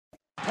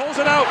Pulls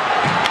it out.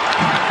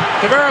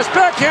 Tavares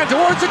backhand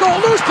towards the goal.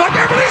 Loose puck.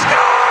 Everybody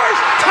scores!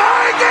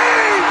 Tie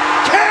game!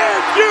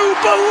 Can you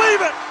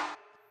believe it?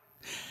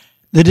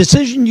 The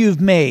decision you've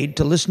made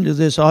to listen to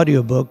this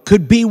audiobook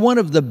could be one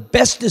of the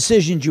best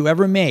decisions you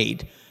ever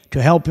made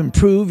to help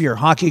improve your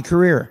hockey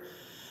career.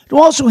 It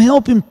will also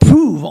help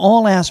improve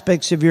all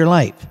aspects of your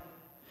life.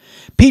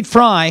 Pete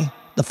Fry,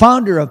 the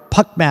founder of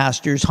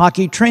Puckmasters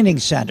Hockey Training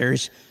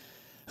Centers,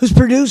 who's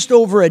produced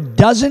over a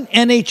dozen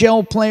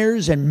NHL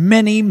players and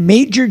many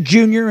major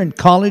junior and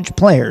college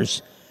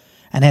players,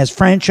 and has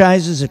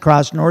franchises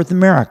across North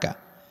America,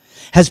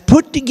 has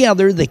put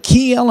together the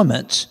key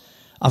elements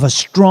of a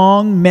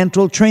strong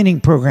mental training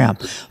program.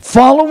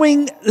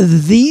 Following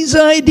these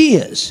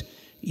ideas,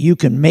 you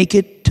can make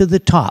it to the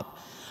top.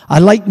 I'd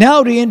like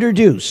now to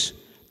introduce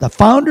the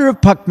founder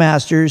of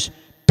Puckmasters,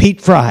 Pete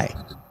Fry.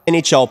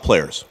 NHL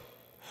players.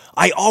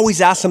 I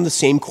always ask them the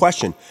same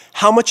question.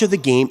 How much of the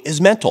game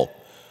is mental?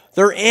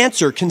 Their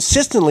answer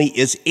consistently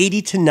is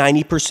 80 to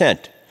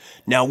 90%.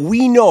 Now,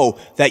 we know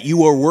that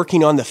you are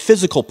working on the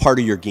physical part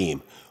of your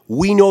game.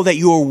 We know that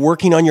you are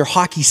working on your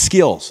hockey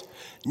skills.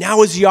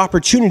 Now is the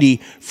opportunity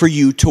for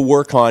you to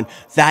work on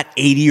that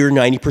 80 or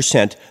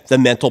 90%, the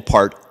mental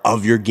part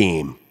of your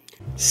game.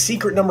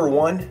 Secret number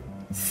one,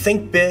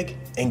 think big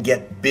and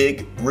get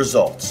big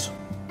results.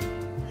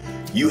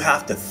 You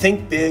have to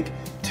think big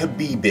to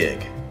be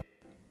big.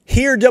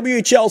 Hear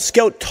WHL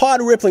scout Todd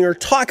Ripplinger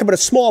talk about a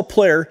small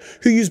player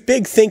who used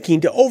big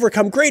thinking to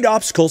overcome great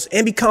obstacles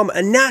and become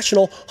a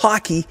national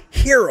hockey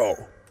hero.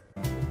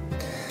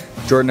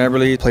 Jordan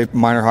Eberle played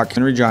minor hockey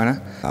in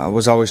Regina.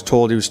 Was always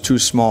told he was too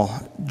small.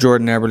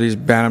 Jordan Eberle's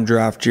Bantam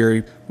draft year,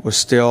 he was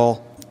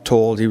still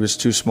told he was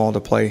too small to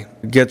play.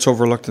 Gets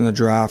overlooked in the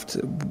draft.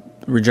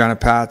 Regina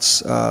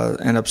Pats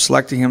end up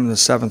selecting him in the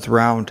 7th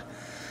round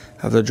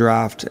of the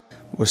draft.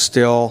 Was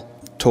still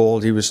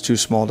told he was too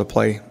small to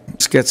play.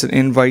 Gets an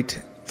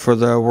invite for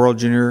the World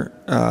Junior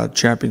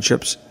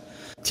Championships.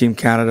 Team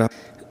Canada,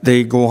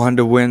 they go on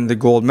to win the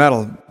gold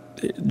medal.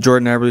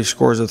 Jordan Eberle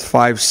scores with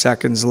 5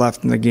 seconds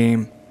left in the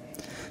game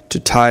to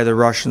tie the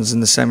Russians in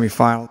the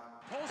semifinal.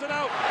 Pulls it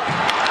out.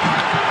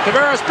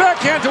 Tavares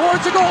backhand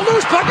towards the goal.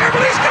 Loose puck.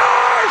 Everybody scores!